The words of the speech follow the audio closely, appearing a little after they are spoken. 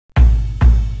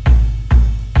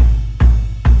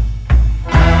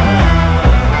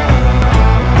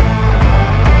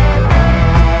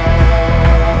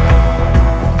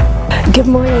Good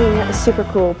morning, super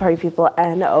cool party people,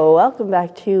 and welcome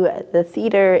back to the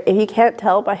theater. If you can't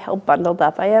tell by how bundled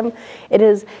up I am, it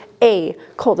is A,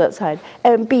 cold outside,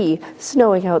 and B,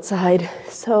 snowing outside,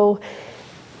 so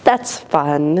that's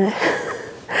fun.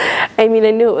 I mean,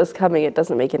 I knew it was coming. It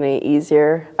doesn't make it any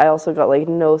easier. I also got like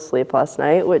no sleep last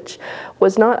night, which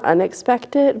was not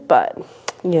unexpected, but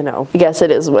you know, I guess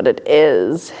it is what it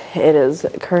is. It is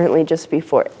currently just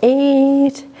before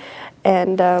 8.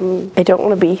 And I don't want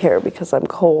to be here because I'm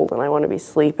cold and I want to be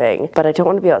sleeping, but I don't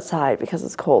want to be outside because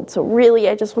it's cold. So really,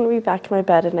 I just want to be back in my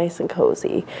bed and nice and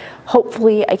cozy.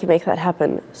 Hopefully, I can make that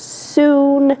happen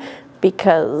soon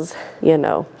because, you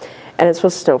know, and it's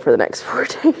supposed to snow for the next 4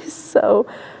 days. So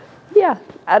yeah,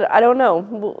 I don't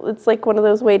know. It's like one of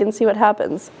those wait and see what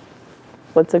happens.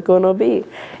 What's it gonna be?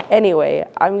 Anyway,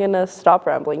 I'm gonna stop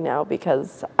rambling now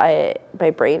because my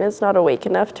brain is not awake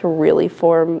enough to really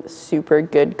form super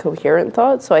good coherent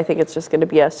thoughts, so I think it's just gonna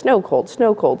be a snow cold,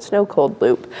 snow cold, snow cold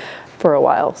loop for a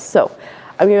while. So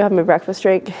I'm gonna have my breakfast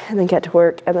drink and then get to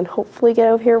work and then hopefully get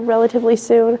out here relatively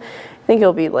soon. I think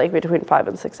it'll be like between 5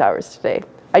 and 6 hours today.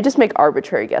 I just make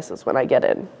arbitrary guesses when I get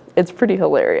in. It's pretty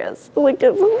hilarious. Like,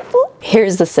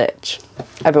 here's the sitch.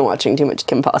 I've been watching too much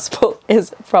Kim Possible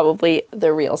is probably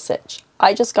the real sitch.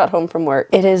 I just got home from work.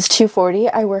 It is 2:40.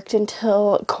 I worked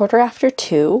until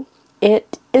 2:15.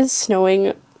 It is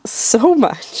snowing so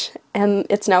much, and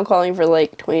it's now calling for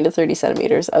like 20 to 30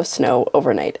 centimeters of snow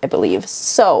overnight, I believe.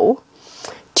 So,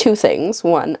 2 things.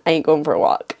 1, I ain't going for a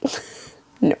walk.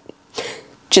 No.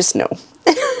 Just no.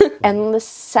 And the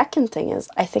second thing is,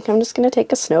 I think I'm just gonna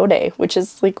take a snow day, which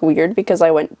is like weird because I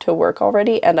went to work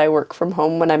already and I work from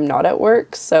home when I'm not at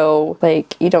work. So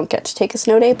like you don't get to take a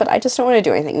snow day, but I just don't want to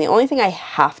do anything. The only thing I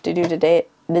have to do today,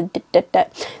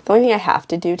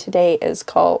 is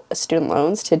call student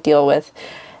loans to deal with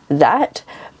that.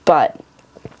 But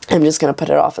I'm just gonna put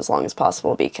it off as long as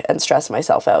possible and stress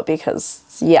myself out because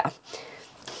yeah.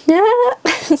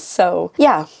 So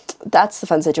yeah. That's the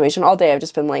fun situation. All day I've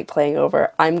just been like playing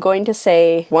over. I'm going to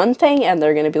say one thing and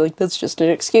they're going to be like, that's just an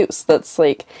excuse. That's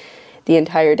like the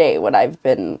entire day what I've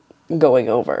been going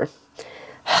over.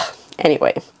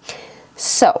 Anyway,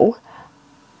 so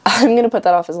I'm going to put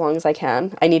that off as long as I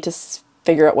can. I need to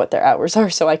figure out what their hours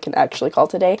are so I can actually call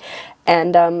today.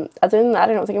 And other than that,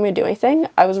 I don't think I'm going to do anything.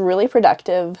 I was really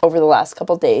productive over the last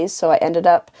couple days, so I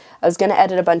was going to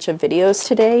edit a bunch of videos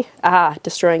today.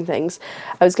 Destroying things.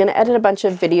 I was going to edit a bunch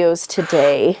of videos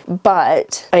today,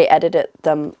 but I edited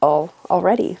them all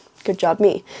already. Good job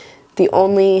me. The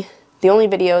only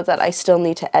video that I still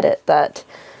need to edit that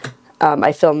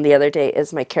I filmed the other day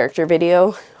is my character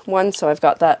video one, so I've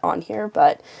got that on here,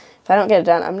 but if I don't get it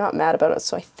done, I'm not mad about it,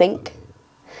 so I think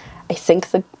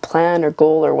the plan or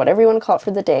goal or whatever you want to call it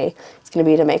for the day is going to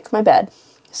be to make my bed,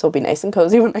 so it'll be nice and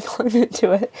cozy when I climb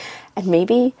into it, and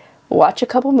maybe watch a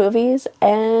couple movies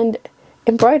and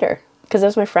embroider, because it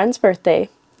was my friend's birthday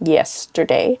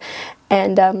yesterday,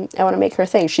 and I want to make her a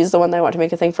thing. She's the one that I want to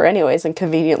make a thing for anyways, and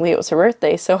conveniently it was her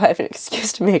birthday, so I have an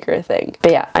excuse to make her a thing.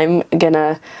 But yeah, I'm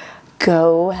gonna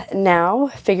go now,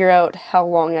 figure out how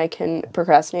long I can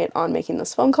procrastinate on making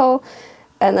this phone call,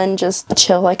 and then just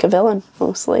chill like a villain,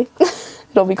 mostly.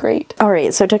 It'll be great.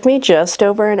 Alright, so it took me just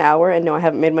over an hour, and no, I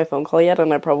haven't made my phone call yet,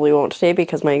 and I probably won't today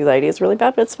because my anxiety is really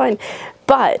bad, but it's fine.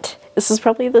 But this is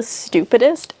probably the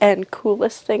stupidest and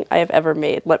coolest thing I have ever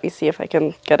made. Let me see if I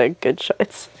can get a good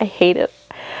shot. I hate it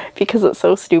because it's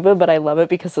so stupid, but I love it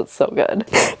because it's so good.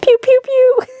 Pew, pew,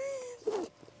 pew!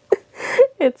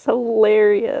 It's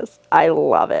hilarious. I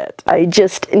love it. I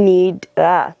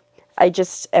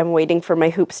just am waiting for my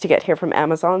hoops to get here from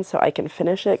Amazon so I can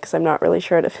finish it because I'm not really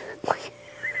sure how to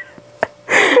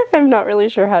I'm not really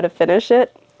sure how to finish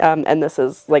it. And this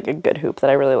is like a good hoop that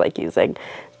I really like using.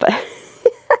 But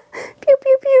pew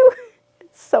pew pew.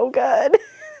 It's so good.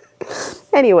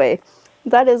 Anyway,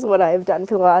 that is what I've done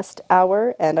for the last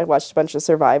hour, and I watched a bunch of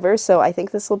Survivor, so I think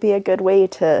this will be a good way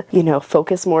to, you know,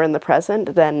 focus more in the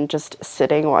present than just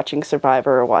sitting watching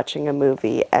Survivor or watching a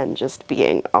movie and just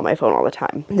being on my phone all the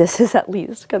time. This is at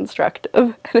least constructive,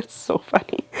 and it's so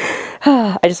funny.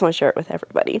 I just want to share it with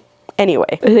everybody. Anyway,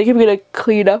 I think I'm gonna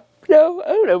clean up now. I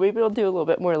don't know, maybe I'll do a little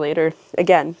bit more later.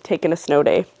 Again, taking a snow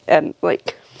day, and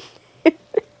like...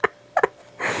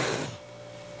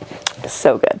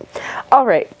 so good.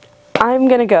 Alright. I'm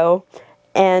gonna go,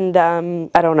 and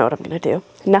I don't know what I'm gonna do.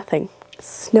 Nothing.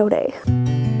 Snow day.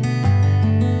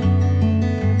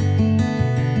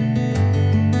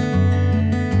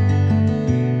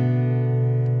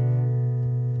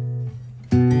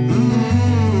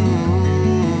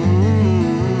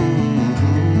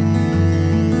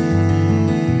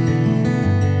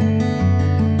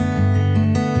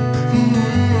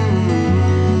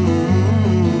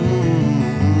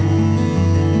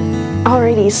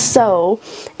 Alrighty, so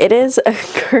it is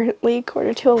currently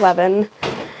 10:45.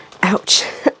 Ouch.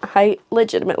 I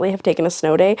legitimately have taken a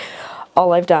snow day.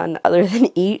 All I've done other than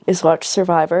eat is watch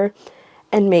Survivor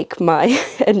and make my,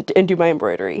 and do my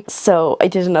embroidery. So I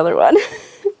did another one.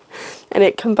 And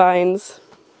it combines,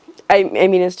 I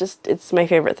mean, it's my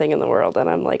favorite thing in the world, and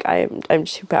I'm like, I'm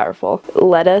too powerful.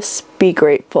 Let us be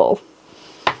grateful.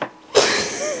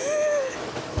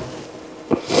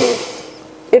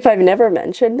 If I've never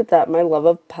mentioned that my love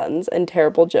of puns and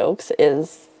terrible jokes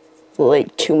is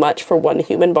like too much for one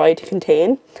human body to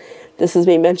contain, this is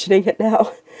me mentioning it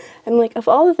now. I'm like, of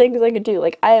all the things I could do,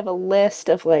 like I have a list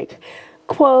of like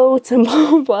quotes and blah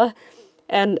blah blah,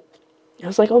 and I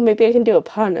was like, oh, maybe I can do a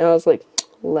pun, and I was like,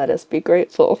 let us be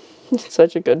grateful.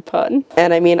 Such a good pun.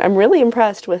 And I mean, I'm really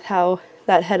impressed with how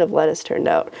that head of lettuce turned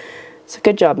out. So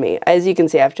good job me. As you can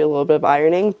see, I have to do a little bit of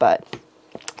ironing, but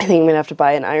I think I'm gonna have to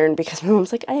buy an iron because my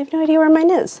mom's like, I have no idea where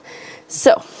mine is.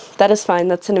 So that is fine.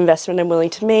 That's an investment I'm willing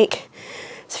to make.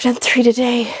 So I've done 3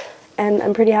 today, and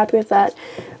I'm pretty happy with that.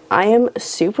 I am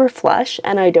super flush,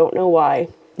 and I don't know why.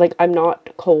 Like, I'm not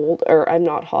cold, or I'm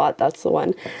not hot, that's the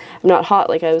one. I'm not hot,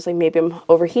 like I was like, maybe I'm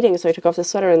overheating, so I took off the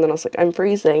sweater, and then I was like, I'm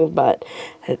freezing, but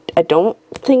I don't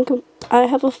think I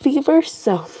have a fever,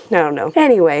 so I don't know.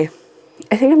 Anyway,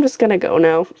 I think I'm just gonna go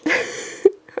now.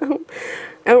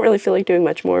 I don't really feel like doing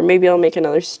much more. Maybe I'll make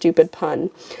another stupid pun,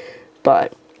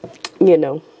 but, you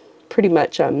know, pretty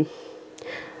much I'm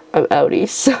outie.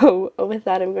 So with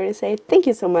that, I'm going to say thank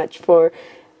you so much for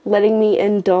letting me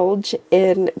indulge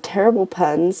in terrible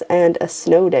puns and a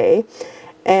snow day,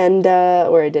 and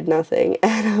where I did nothing.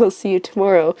 And I will see you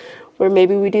tomorrow, where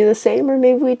maybe we do the same, or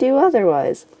maybe we do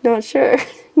otherwise. Not sure.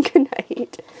 Good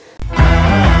night.